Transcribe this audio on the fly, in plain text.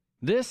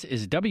This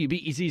is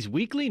WBEZ's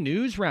Weekly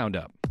News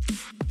Roundup.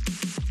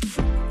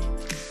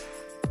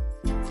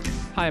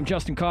 Hi, I'm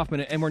Justin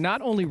Kaufman, and we're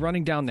not only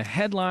running down the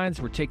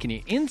headlines, we're taking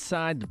you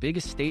inside the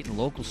biggest state and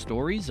local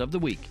stories of the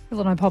week.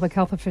 Illinois public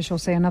health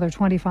officials say another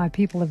 25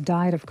 people have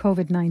died of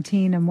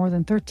COVID-19 and more than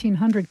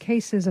 1,300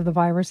 cases of the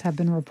virus have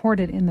been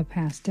reported in the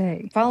past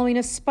day. Following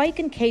a spike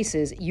in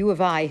cases, U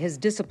of I has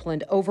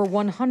disciplined over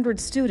 100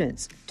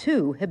 students.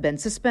 2 have been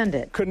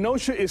suspended.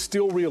 Kenosha is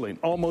still reeling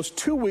almost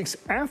 2 weeks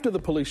after the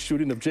police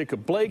shooting of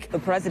Jacob Blake. The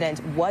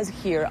president was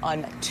here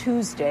on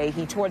Tuesday.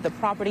 He toured the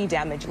property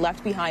damage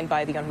left behind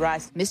by the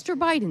unrest. Mr.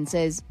 Biden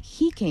says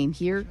he came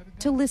here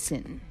to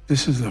listen.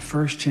 This is the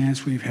first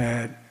chance we've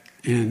had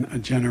in a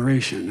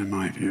generation, in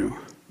my view,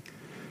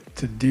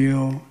 to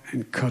deal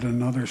and cut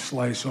another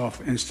slice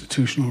off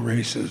institutional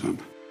racism.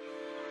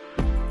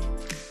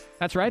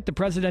 That's right, the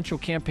presidential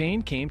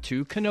campaign came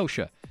to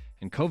Kenosha,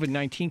 and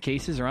COVID-19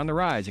 cases are on the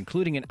rise,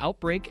 including an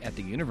outbreak at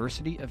the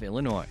University of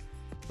Illinois.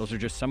 Those are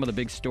just some of the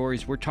big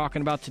stories we're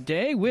talking about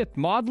today with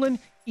Maudlin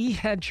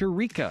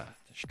Ehadjarika,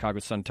 the Chicago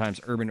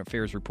Sun-Times urban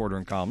affairs reporter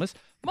and columnist.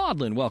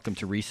 Maudlin, welcome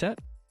to Reset.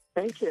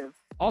 Thank you.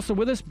 Also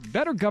with us,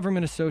 Better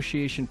Government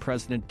Association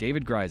President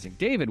David Greising.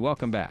 David,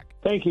 welcome back.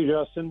 Thank you,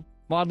 Justin.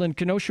 Maudlin,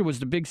 Kenosha was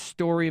the big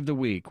story of the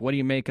week. What do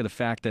you make of the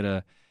fact that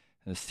a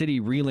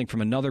city reeling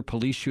from another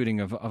police shooting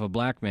of a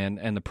black man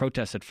and the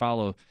protests that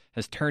follow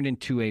has turned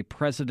into a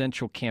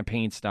presidential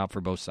campaign stop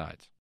for both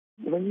sides?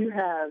 When you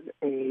have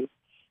a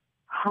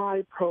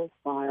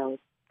high-profile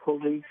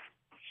police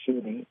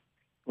shooting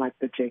like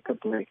the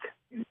Jacob Blake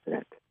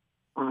incident,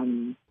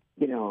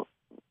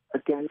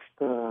 against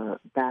the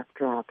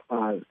backdrop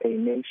of a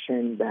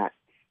nation that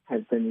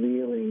has been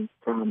reeling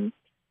from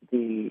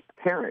the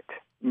apparent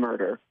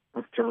murder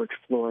of George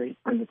Floyd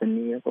under the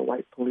knee of a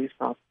white police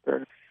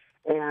officer,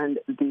 and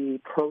the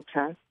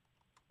protests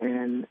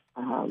and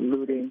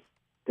looting,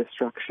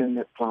 destruction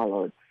that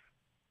followed,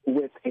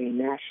 with a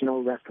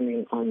national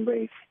reckoning on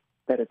race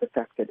that has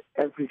affected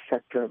every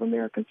sector of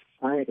American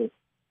society,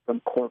 from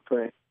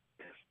corporate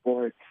to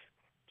sports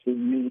to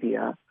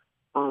media.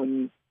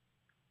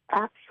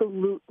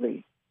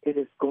 Absolutely, it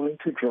is going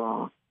to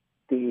draw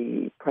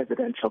the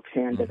presidential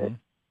candidate,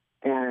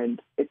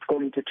 and it's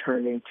going to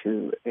turn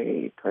into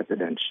a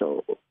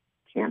presidential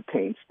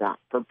campaign stop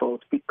for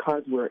both,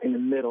 because we're in the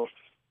middle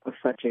of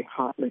such a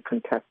hotly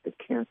contested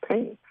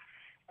campaign.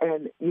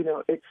 And,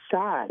 it's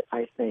sad,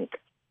 I think,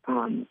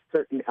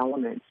 certain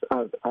elements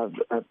of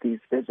these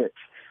visits,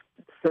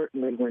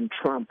 certainly when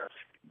Trump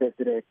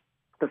visited,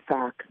 the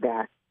fact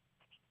that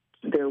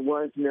there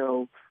was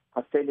no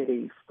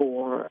affinity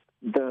for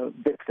the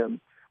victim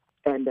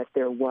and that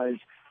there was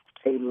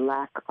a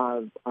lack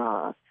of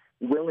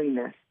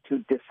willingness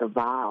to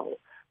disavow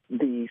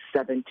the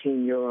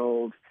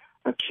 17-year-old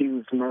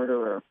accused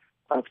murderer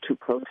of 2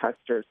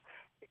 protesters.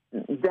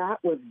 That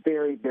was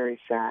very, very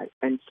sad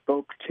and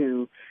spoke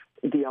to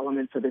the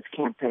elements of this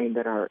campaign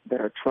that are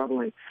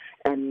troubling.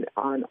 And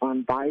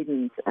on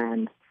Biden's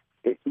end,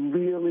 it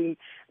really,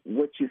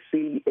 what you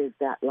see is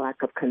that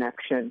lack of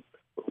connection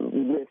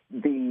with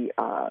the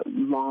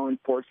law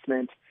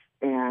enforcement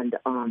and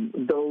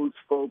those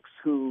folks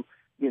who,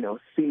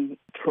 see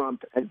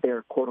Trump as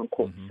their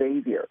quote-unquote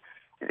savior.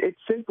 It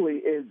simply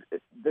is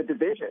the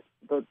division,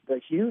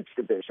 the huge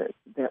division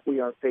that we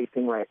are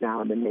facing right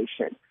now in the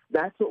nation.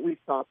 That's what we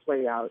saw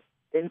play out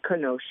in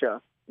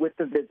Kenosha with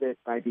the visit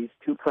by these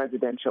 2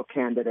 presidential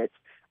candidates.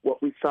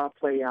 What we saw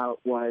play out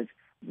was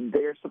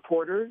their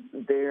supporters,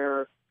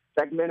 their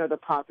segment of the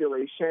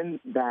population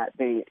that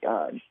they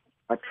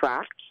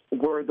attract,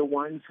 were the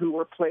ones who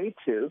were played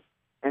to,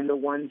 and the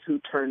ones who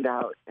turned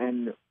out,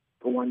 and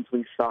the ones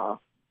we saw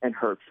and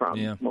heard from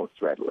most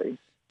readily.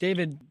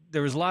 David,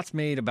 there was lots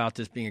made about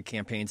this being a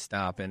campaign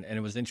stop, and it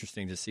was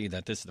interesting to see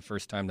that this is the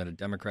first time that a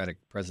Democratic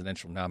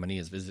presidential nominee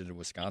has visited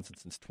Wisconsin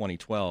since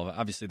 2012.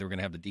 Obviously, they were going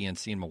to have the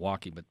DNC in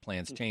Milwaukee, but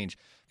plans change.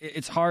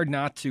 It's hard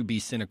not to be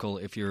cynical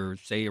if you're,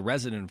 say, a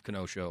resident of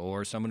Kenosha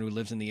or someone who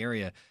lives in the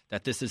area,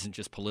 that this isn't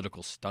just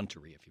political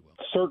stuntery, if you will.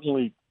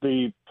 Certainly,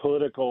 the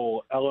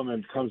political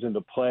element comes into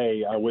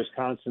play.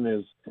 Wisconsin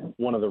is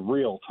one of the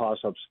real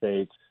toss-up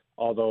states.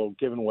 Although,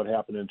 given what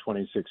happened in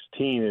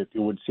 2016, it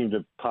would seem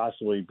to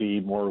possibly be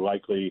more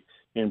likely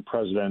in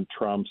President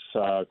Trump's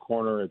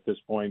corner at this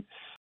point.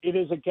 It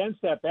is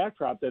against that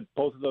backdrop that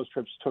both of those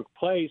trips took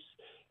place.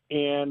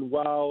 And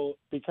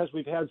because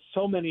we've had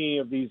so many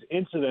of these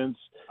incidents,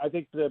 I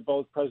think that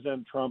both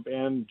President Trump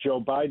and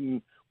Joe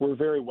Biden were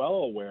very well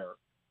aware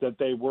that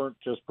they weren't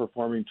just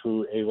performing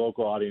to a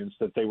local audience,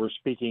 that they were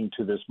speaking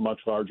to this much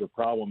larger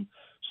problem.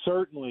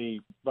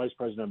 Certainly, Vice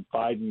President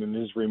Biden, in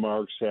his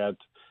remarks at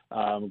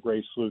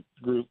Grace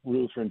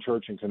Lutheran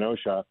Church in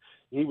Kenosha,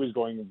 he was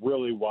going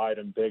really wide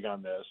and big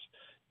on this.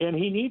 And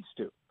he needs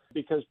to,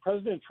 because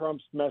President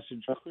Trump's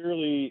message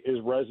clearly is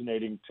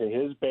resonating to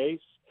his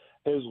base.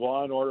 His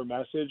law and order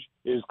message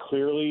is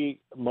clearly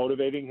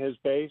motivating his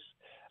base.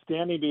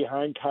 Standing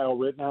behind Kyle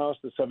Rittenhouse,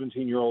 the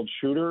 17-year-old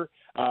shooter,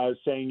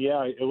 saying,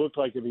 it looked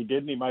like if he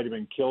didn't, he might have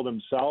been killed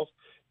himself.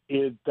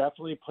 It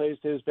definitely plays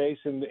to his base.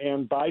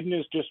 And Biden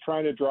is just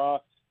trying to draw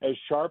as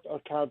sharp a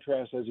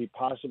contrast as he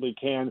possibly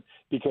can,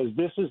 because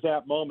this is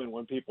that moment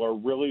when people are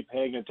really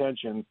paying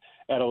attention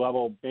at a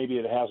level maybe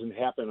it hasn't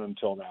happened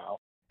until now.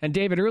 And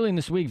David, early in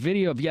this week,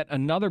 video of yet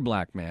another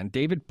black man,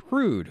 David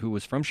Prude, who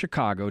was from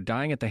Chicago,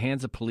 dying at the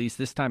hands of police,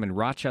 this time in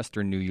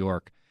Rochester, New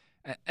York.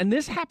 And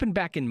this happened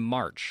back in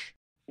March.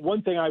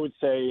 One thing I would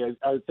say,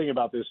 I was thinking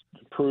about this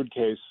Prude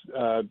case,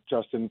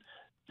 Justin,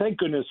 thank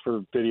goodness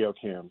for video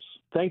cams.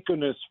 Thank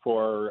goodness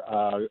for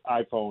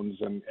iPhones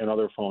and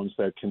other phones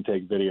that can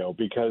take video,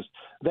 because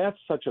that's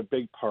such a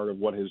big part of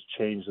what has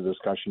changed the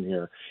discussion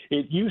here.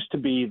 It used to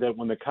be that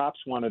when the cops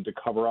wanted to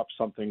cover up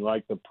something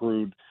like the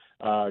Prude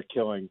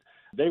killing,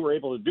 they were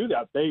able to do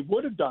that. They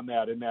would have done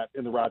that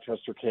in the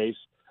Rochester case,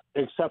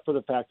 except for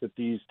the fact that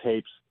these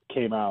tapes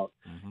came out.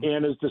 Mm-hmm.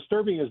 And as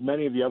disturbing as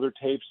many of the other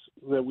tapes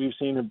that we've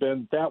seen have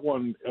been, that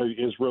one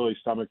is really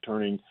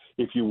stomach-turning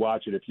if you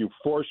watch it, if you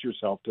force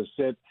yourself to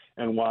sit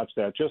and watch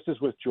that, just as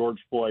with George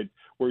Floyd,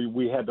 where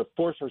we had to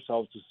force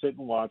ourselves to sit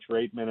and watch for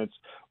 8 minutes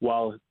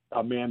while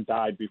a man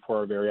died before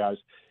our very eyes.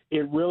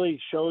 It really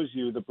shows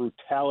you the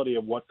brutality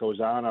of what goes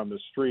on the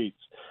streets.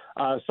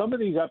 Some of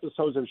these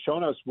episodes have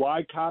shown us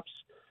why cops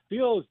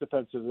feel as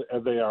defensive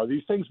as they are.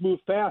 These things move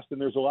fast, and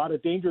there's a lot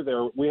of danger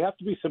there. We have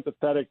to be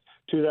sympathetic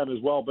to them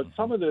as well. But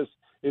some of this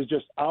is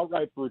just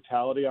outright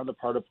brutality on the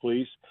part of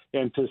police,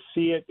 and to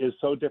see it is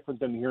so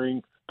different than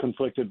hearing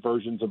conflicted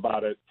versions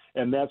about it.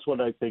 And that's what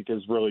I think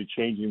is really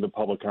changing the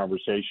public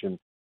conversation.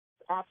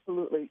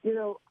 Absolutely.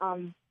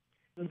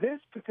 This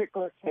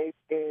particular tape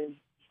is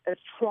as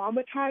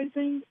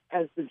traumatizing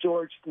as the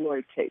George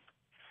Floyd tape,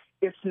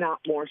 if not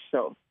more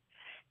so.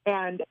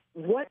 And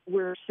what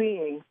we're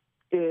seeing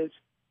is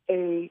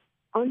a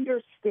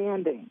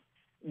understanding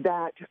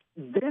that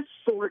this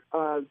sort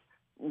of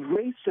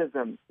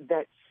racism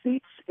that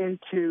seeps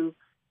into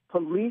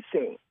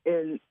policing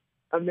in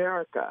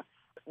America,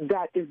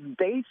 that is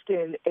based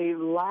in a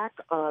lack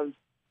of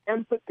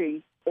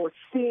empathy or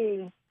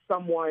seeing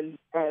someone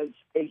as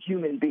a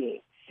human being.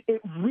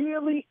 It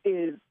really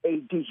is a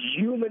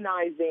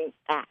dehumanizing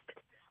act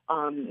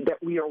that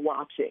we are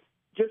watching,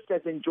 just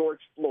as in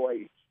George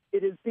Floyd.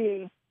 It is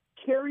being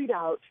carried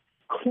out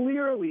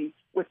clearly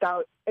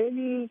without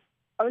any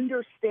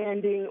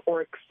understanding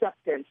or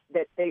acceptance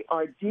that they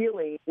are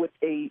dealing with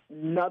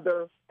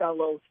another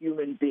fellow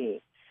human being.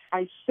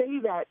 I say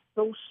that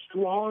so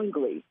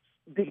strongly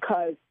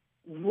because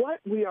what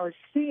we are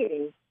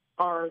seeing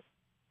are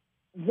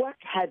what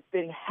has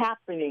been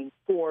happening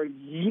for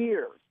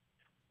years,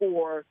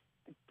 for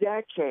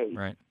decades,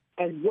 right,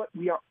 and what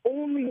we are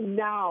only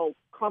now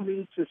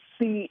coming to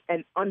see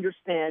and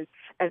understand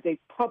as a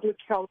public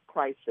health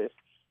crisis,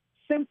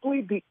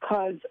 simply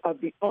because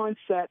of the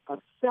onset of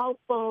cell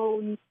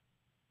phones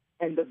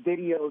and the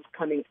videos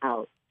coming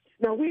out.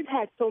 Now, we've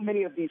had so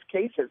many of these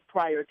cases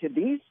prior to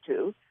these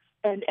two,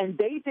 and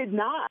they did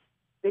not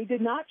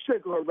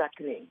trigger a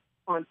reckoning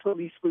on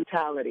police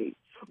brutality.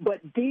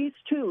 But these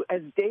two,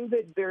 as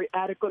David very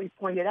adequately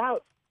pointed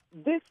out,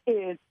 this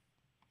is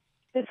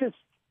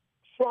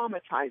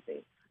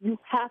traumatizing. You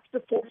have to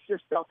force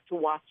yourself to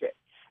watch it.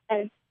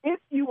 And if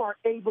you are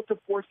able to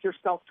force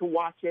yourself to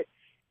watch it,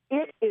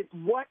 it is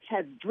what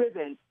has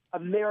driven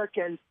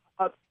Americans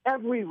of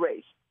every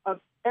race, of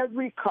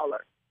every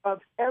color, of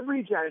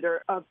every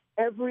gender, of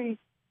every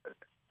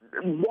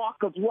walk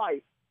of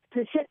life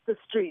to hit the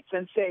streets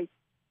and say,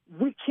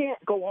 we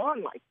can't go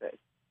on like this.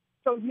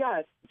 So,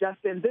 yes,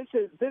 Justin, this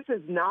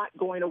is not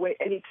going away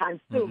anytime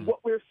soon. Mm-hmm. What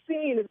we're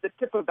seeing is the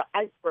tip of the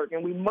iceberg,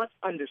 and we must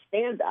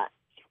understand that.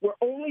 We're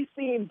only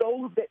seeing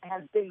those that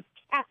have been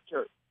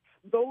captured,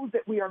 those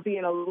that we are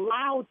being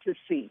allowed to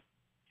see.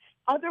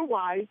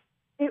 Otherwise,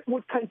 it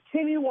would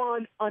continue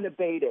on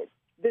unabated.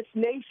 This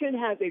nation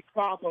has a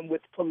problem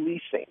with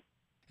policing.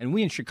 And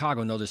we in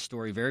Chicago know this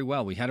story very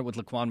well. We had it with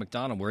Laquan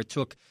McDonald, where it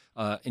took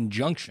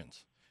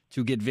injunctions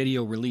to get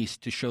video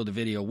released to show the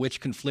video, which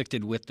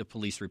conflicted with the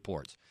police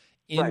reports.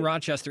 In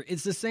Rochester,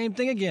 it's the same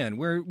thing again,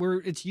 where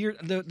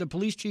the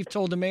police chief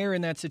told the mayor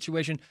in that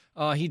situation,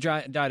 he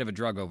died of a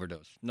drug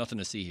overdose. Nothing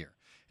to see here.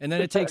 And then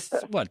it takes,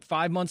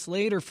 5 months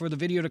later for the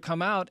video to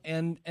come out,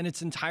 and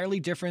it's entirely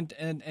different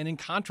and in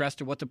contrast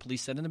to what the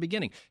police said in the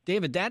beginning.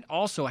 David, that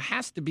also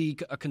has to be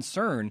a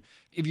concern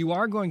if you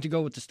are going to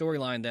go with the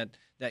storyline that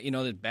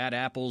bad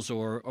apples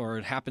or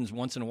it happens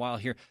once in a while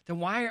here. Then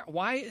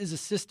why is a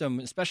system,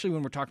 especially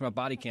when we're talking about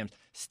body cams,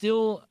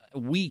 still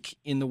weak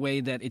in the way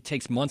that it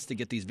takes months to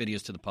get these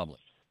videos to the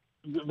public?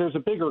 There's a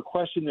bigger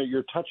question that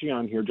you're touching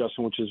on here,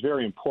 Justin, which is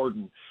very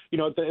important.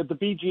 At the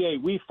BGA,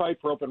 we fight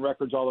for open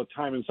records all the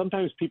time, and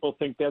sometimes people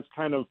think that's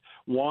kind of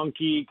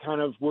wonky,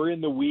 we're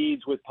in the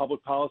weeds with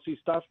public policy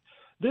stuff.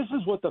 This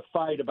is what the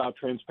fight about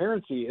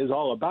transparency is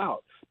all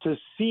about, to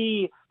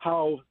see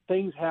how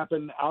things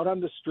happen out on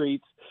the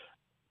streets,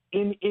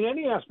 in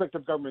any aspect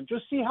of government.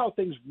 Just see how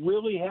things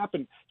really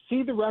happen.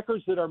 See the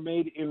records that are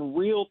made in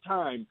real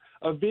time.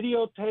 A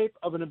videotape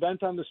of an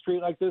event on the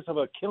street like this, of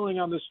a killing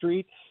on the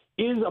street,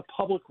 is a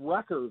public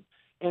record.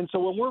 And so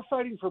when we're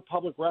fighting for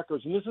public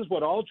records, and this is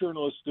what all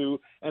journalists do,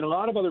 and a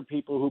lot of other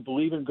people who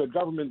believe in good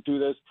government do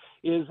this,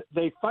 is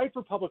they fight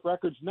for public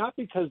records not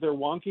because they're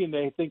wonky and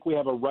they think we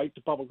have a right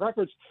to public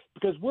records,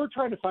 because we're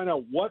trying to find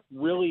out what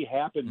really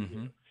happened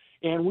here.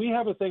 And we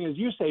have a thing, as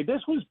you say,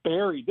 this was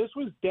buried. This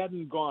was dead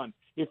and gone.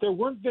 If there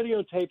weren't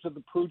videotapes of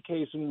the Prude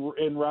case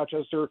in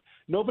Rochester,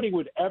 nobody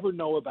would ever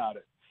know about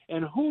it.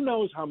 And who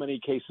knows how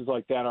many cases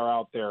like that are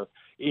out there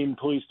in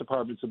police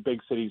departments of big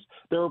cities.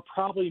 There are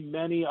probably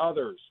many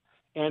others.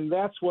 And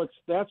that's what's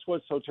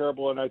so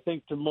terrible. And I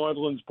think to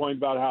Maudlin's point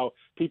about how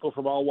people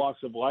from all walks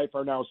of life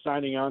are now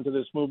signing on to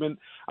this movement,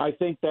 I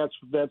think that's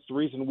the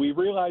reason. We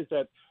realize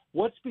that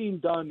what's being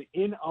done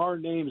in our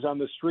names on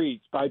the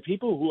streets by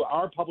people who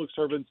are public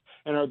servants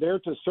and are there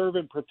to serve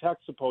and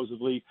protect,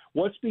 supposedly,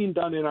 what's being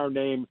done in our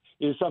name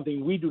is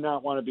something we do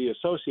not want to be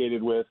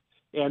associated with.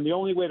 And the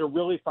only way to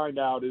really find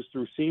out is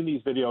through seeing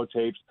these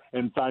videotapes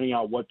and finding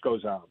out what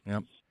goes on.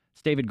 Yep.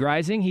 It's David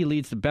Greising. He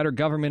leads the Better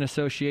Government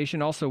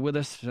Association. Also with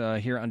us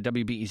here on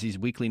WBEZ's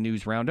Weekly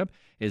News Roundup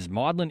is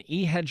Maudlin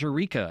E.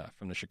 Hedgerika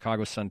from the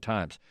Chicago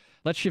Sun-Times.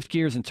 Let's shift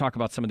gears and talk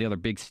about some of the other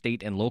big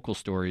state and local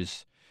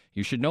stories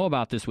you should know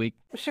about this week.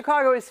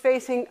 Chicago is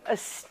facing a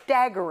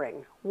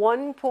staggering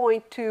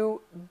 $1.2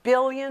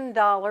 billion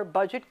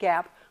budget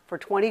gap for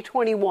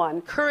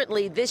 2021.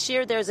 Currently, this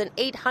year, there's an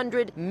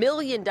 $800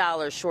 million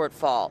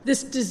shortfall.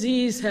 This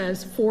disease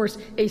has forced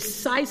a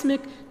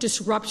seismic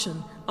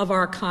disruption of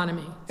our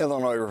economy.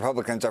 Illinois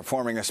Republicans are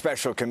forming a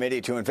special committee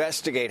to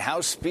investigate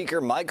House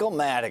Speaker Michael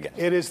Madigan.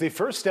 It is the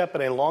first step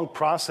in a long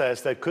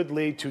process that could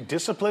lead to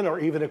discipline or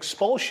even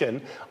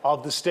expulsion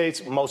of the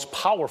state's most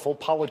powerful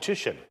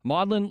politician.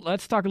 Maudlin,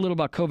 let's talk a little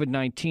about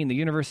COVID-19. The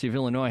University of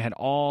Illinois had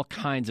all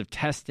kinds of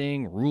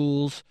testing,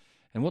 rules,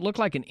 and what looked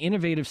like an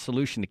innovative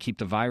solution to keep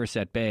the virus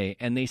at bay,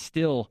 and they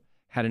still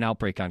had an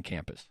outbreak on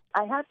campus.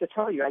 I have to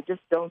tell you, I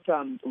just don't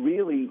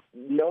really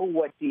know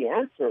what the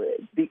answer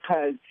is,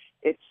 because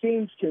it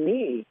seems to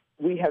me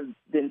we have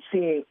been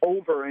seeing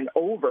over and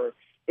over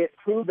it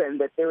proven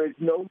that there is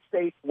no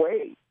safe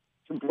way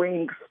to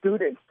bring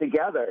students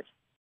together.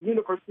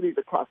 Universities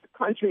across the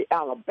country,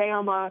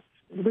 Alabama,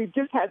 we've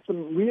just had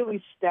some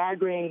really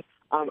staggering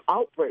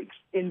outbreaks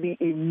in the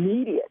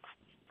immediate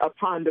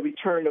upon the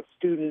return of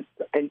students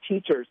and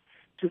teachers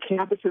to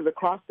campuses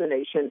across the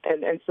nation.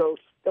 And so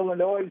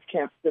Illinois'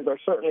 campuses are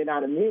certainly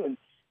not immune.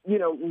 You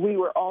know, we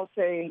were all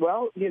saying,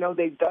 well, you know,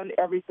 they've done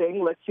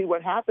everything. Let's see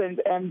what happens.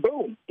 And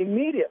boom,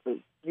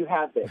 immediately you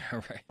have this.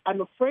 Right.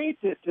 I'm afraid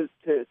to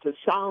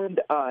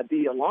sound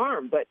the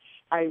alarm, but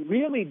I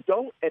really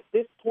don't at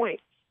this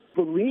point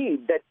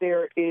believe that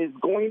there is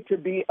going to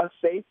be a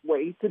safe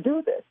way to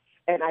do this.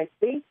 And I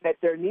think that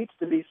there needs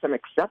to be some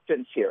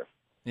acceptance here.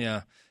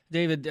 Yeah.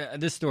 David,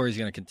 this story is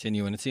going to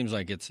continue, and it seems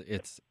like it's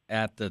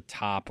at the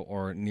top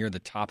or near the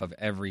top of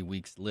every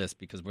week's list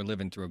because we're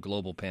living through a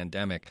global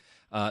pandemic.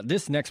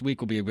 This next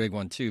week will be a big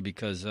one, too,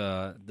 because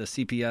the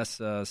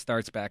CPS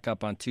starts back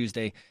up on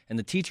Tuesday, and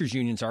the teachers'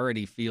 union's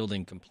already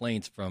fielding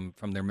complaints from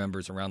their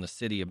members around the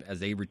city as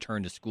they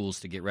return to schools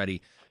to get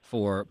ready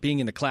for being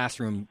in the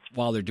classroom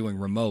while they're doing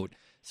remote.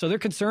 So their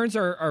concerns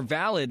are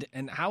valid,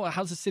 and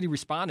how's the city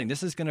responding?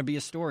 This is going to be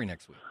a story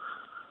next week.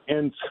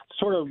 And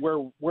sort of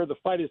where the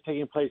fight is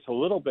taking place a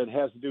little bit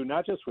has to do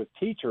not just with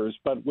teachers,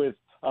 but with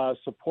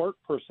support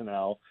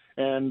personnel.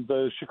 And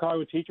the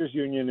Chicago Teachers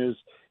Union is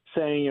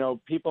saying, you know,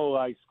 people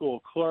like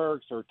school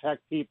clerks or tech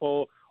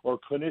people or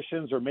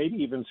clinicians or maybe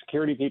even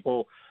security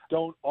people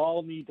don't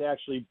all need to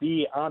actually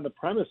be on the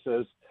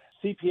premises.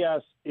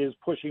 CPS is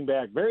pushing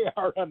back very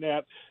hard on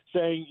that,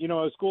 saying, you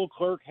know, a school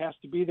clerk has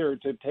to be there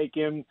to take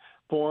in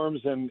forms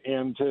and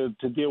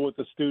to deal with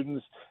the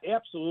students.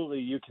 Absolutely,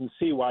 you can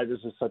see why this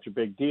is such a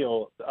big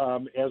deal.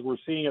 As we're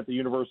seeing at the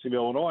University of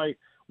Illinois,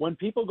 when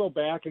people go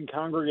back and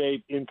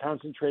congregate in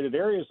concentrated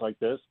areas like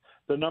this,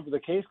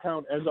 the case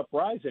count ends up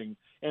rising.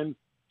 And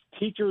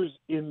teachers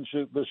in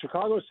the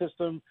Chicago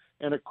system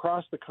and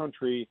across the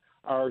country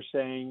are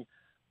saying,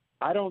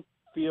 I don't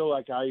feel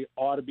like I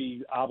ought to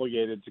be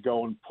obligated to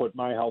go and put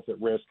my health at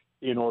risk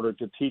in order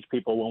to teach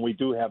people when we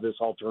do have this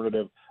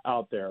alternative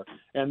out there.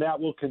 And that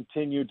will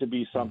continue to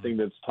be something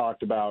that's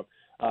talked about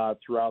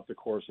throughout the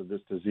course of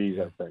this disease,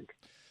 I think.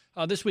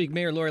 This week,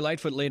 Mayor Lori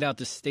Lightfoot laid out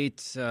the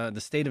state of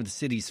the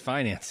city's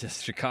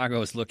finances.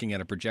 Chicago is looking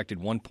at a projected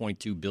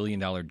 $1.2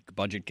 billion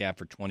budget gap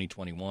for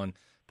 2021.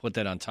 Put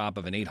that on top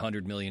of an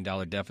 $800 million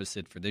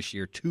deficit for this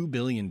year, $2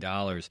 billion.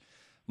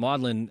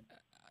 Maudlin,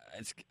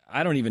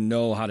 I don't even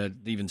know how to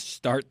even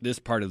start this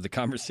part of the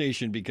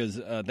conversation because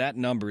that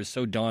number is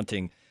so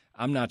daunting.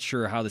 I'm not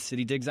sure how the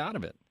city digs out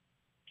of it.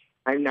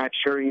 I'm not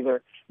sure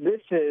either. This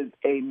is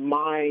a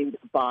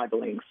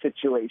mind-boggling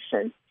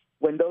situation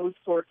when those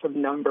sorts of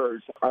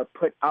numbers are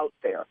put out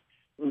there,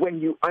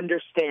 when you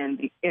understand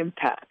the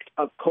impact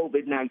of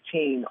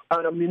COVID-19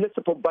 on a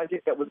municipal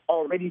budget that was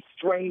already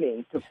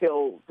straining to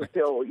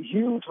fill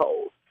huge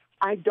holes.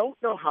 I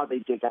don't know how they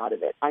dig out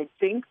of it. I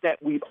think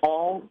that we've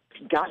all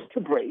got to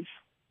brace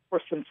for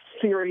some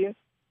serious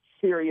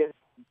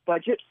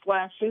budget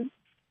slashing,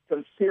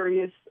 some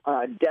serious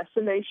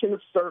decimation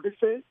of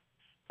services,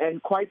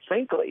 and quite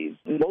frankly,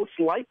 most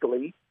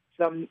likely,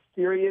 some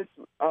serious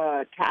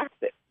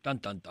taxes. Dun,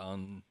 dun,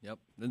 dun. Yep.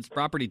 It's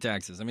property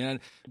taxes. I mean,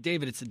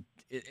 David,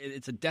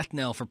 it's a death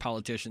knell for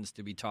politicians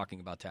to be talking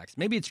about taxes.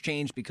 Maybe it's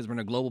changed because we're in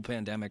a global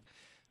pandemic,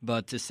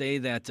 but to say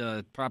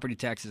that property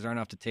taxes aren't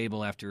off the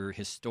table after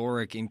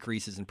historic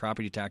increases in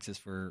property taxes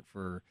for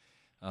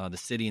the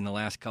city in the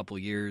last couple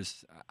of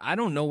years, I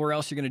don't know where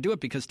else you're going to do it,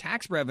 because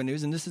tax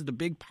revenues, and this is the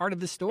big part of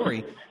the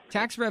story,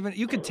 tax revenue,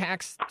 you can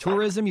tax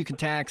tourism, you can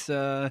tax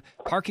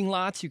parking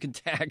lots, you can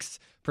tax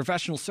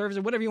professional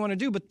services, whatever you want to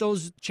do, but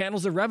those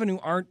channels of revenue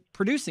aren't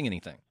producing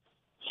anything.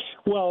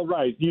 Well,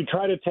 right. You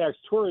try to tax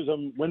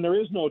tourism. When there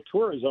is no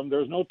tourism,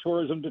 there's no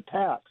tourism to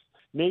tax.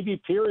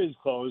 Navy Pier is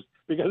closed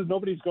because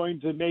nobody's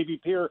going to Navy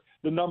Pier,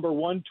 the number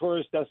one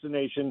tourist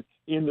destination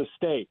in the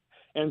state.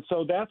 And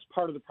so that's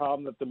part of the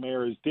problem that the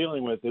mayor is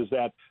dealing with, is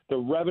that the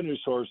revenue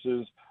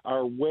sources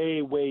are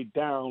way, way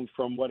down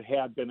from what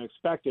had been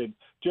expected.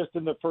 Just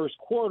in the first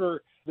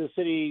quarter, the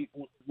city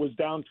was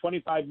down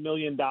 $25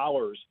 million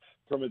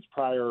from its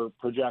prior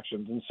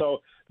projections. And so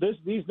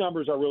these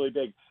numbers are really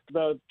big.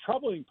 The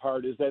troubling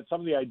part is that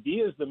some of the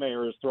ideas the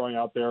mayor is throwing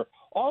out there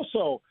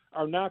also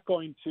are not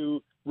going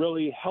to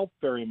really help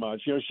very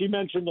much. You know, she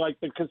mentioned like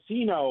the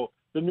casino,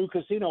 the new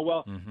casino.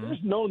 Well, there's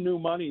no new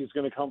money is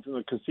going to come from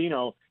the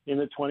casino in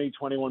the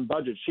 2021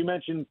 budget. She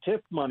mentioned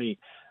TIF money.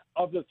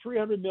 Of the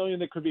 $300 million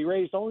that could be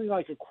raised, only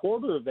like a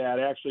quarter of that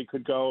actually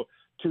could go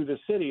to the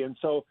city. And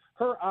so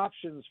her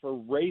options for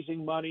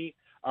raising money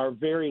are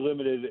very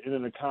limited in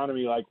an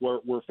economy like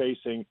we're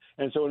facing.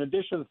 And so in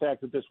addition to the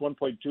fact that this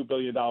 $1.2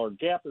 billion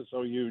gap is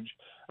so huge,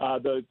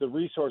 the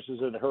resources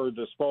at her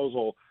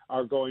disposal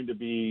are going to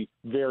be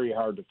very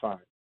hard to find.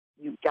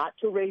 You've got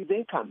to raise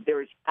income.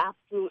 There is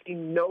absolutely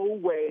no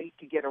way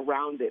to get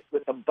around this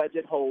with a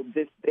budget hole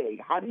this big.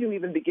 How do you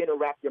even begin to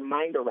wrap your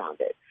mind around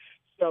it?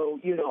 So,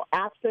 you know,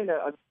 absent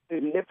a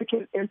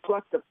significant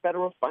influx of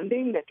federal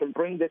funding that can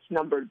bring this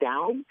number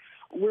down,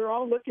 we're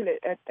all looking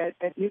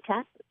at new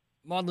taxes.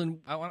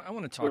 Maudlin, I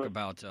want to talk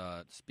about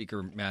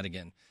Speaker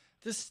Madigan.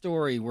 This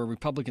story where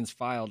Republicans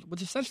filed,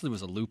 which essentially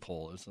was a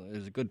loophole, it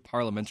was a good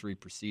parliamentary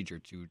procedure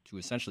to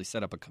essentially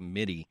set up a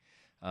committee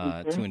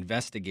to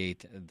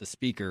investigate the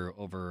Speaker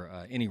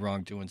over any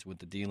wrongdoings with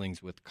the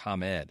dealings with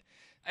ComEd.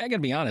 I got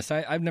to be honest,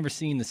 I've never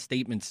seen the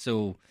statement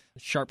so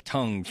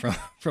sharp-tongued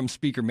from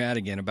Speaker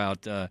Madigan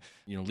about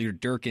Leader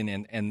Durkin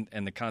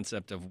and the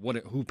concept of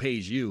who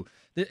pays you.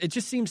 It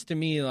just seems to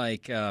me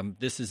like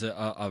this is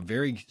a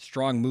very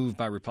strong move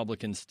by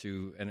Republicans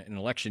to an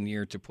election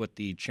year to put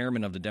the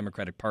chairman of the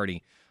Democratic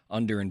Party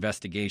under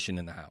investigation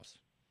in the House.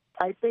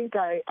 I think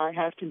I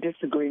have to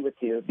disagree with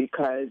you,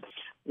 because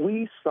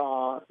we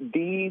saw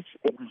these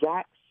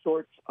exact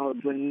sorts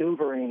of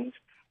maneuverings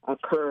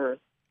occur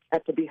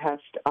at the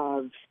behest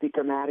of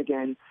Speaker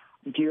Madigan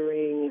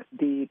during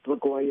the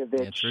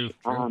Blagojevich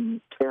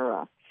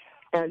era.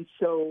 And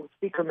so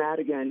Speaker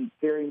Madigan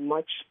very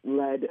much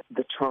led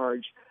the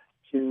charge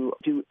to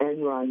do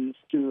end runs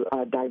to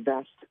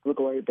divest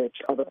Blagojevich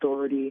of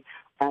authority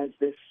as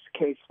this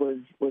case was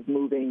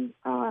moving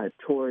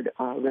toward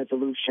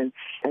resolution,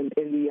 and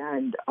in the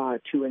end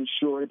to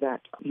ensure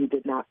that he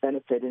did not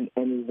benefit in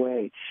any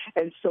way.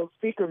 And so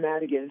Speaker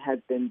Madigan has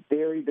been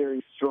very,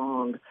 very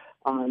strong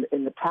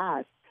in the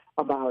past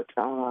about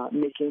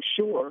making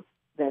sure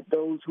that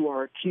those who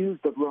are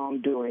accused of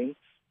wrongdoing,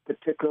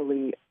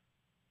 particularly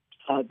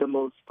the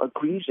most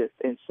egregious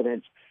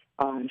incidents,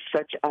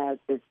 such as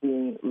is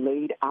being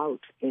laid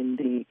out in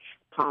the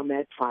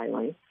ComEd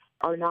filing,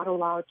 are not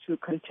allowed to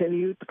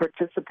continue to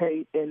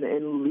participate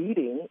in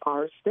leading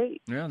our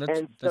state. Yeah,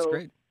 that's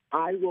great.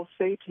 I will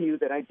say to you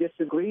that I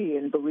disagree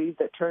and believe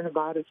that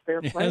turnabout is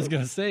fair play. I was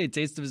going to say,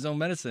 taste of his own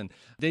medicine.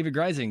 David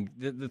Greising,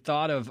 the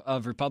thought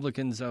of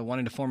Republicans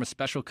wanting to form a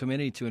special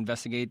committee to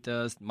investigate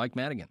Mike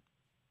Madigan.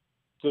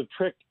 The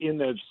trick in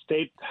the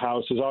state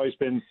house has always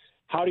been,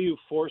 how do you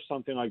force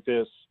something like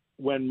this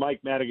when Mike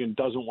Madigan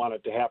doesn't want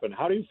it to happen?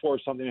 How do you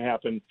force something to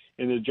happen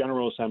in the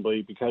General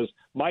Assembly? Because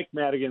Mike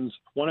Madigan's,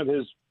 one of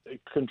his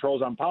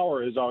controls on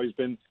power has always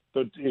been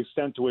the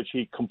extent to which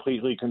he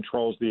completely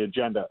controls the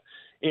agenda.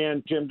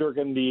 And Jim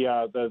Durkin,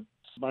 the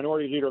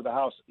minority leader of the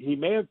House, he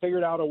may have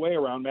figured out a way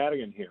around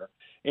Madigan here.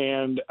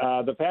 And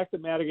the fact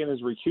that Madigan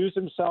has recused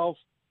himself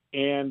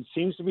and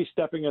seems to be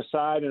stepping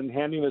aside and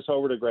handing this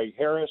over to Greg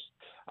Harris,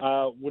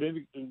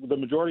 the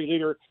majority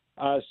leader,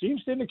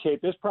 seems to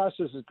indicate this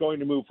process is going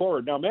to move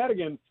forward. Now,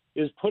 Madigan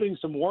is putting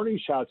some warning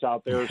shots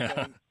out there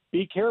saying,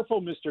 be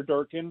careful, Mr.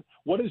 Durkin.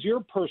 What does your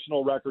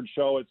personal record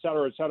show, et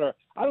cetera, et cetera?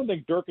 I don't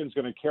think Durkin's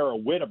going to care a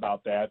whit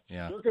about that.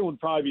 Yeah. Durkin would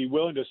probably be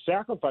willing to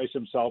sacrifice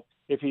himself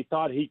if he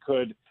thought he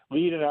could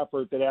lead an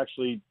effort that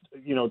actually,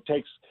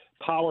 takes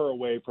power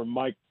away from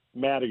Mike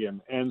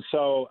Madigan. And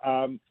so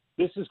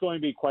this is going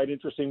to be quite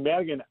interesting.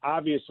 Madigan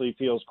obviously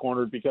feels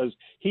cornered because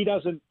he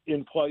doesn't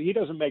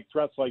make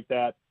threats like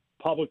that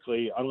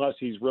publicly unless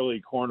he's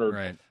really cornered.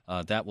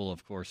 Right. That will,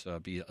 of course,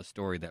 be a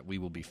story that we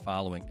will be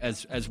following,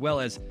 as well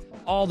as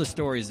all the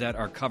stories that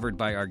are covered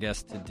by our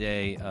guest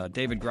today,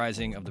 David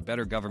Greising of the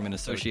Better Government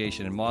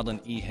Association and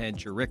Maudlin E.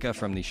 Hedge-Jerica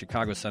from the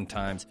Chicago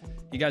Sun-Times.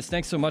 You guys,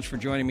 thanks so much for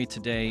joining me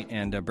today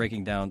and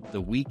breaking down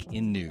the week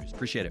in news.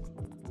 Appreciate it.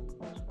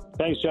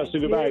 Thanks,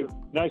 Justin. Goodbye.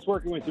 Nice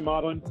working with you,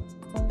 Maudlin.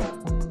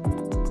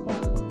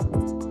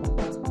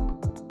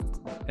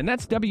 And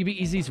that's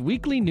WBEZ's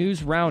weekly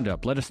news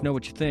roundup. Let us know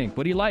what you think.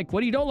 What do you like? What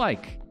do you don't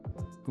like?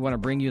 We want to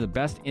bring you the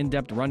best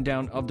in-depth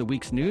rundown of the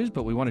week's news,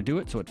 but we want to do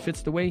it so it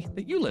fits the way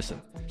that you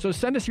listen. So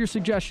send us your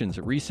suggestions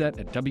at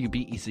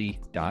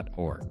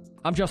reset@wbez.org.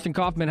 I'm Justin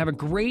Kaufman. Have a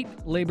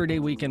great Labor Day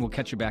weekend. We'll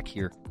catch you back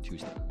here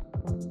Tuesday.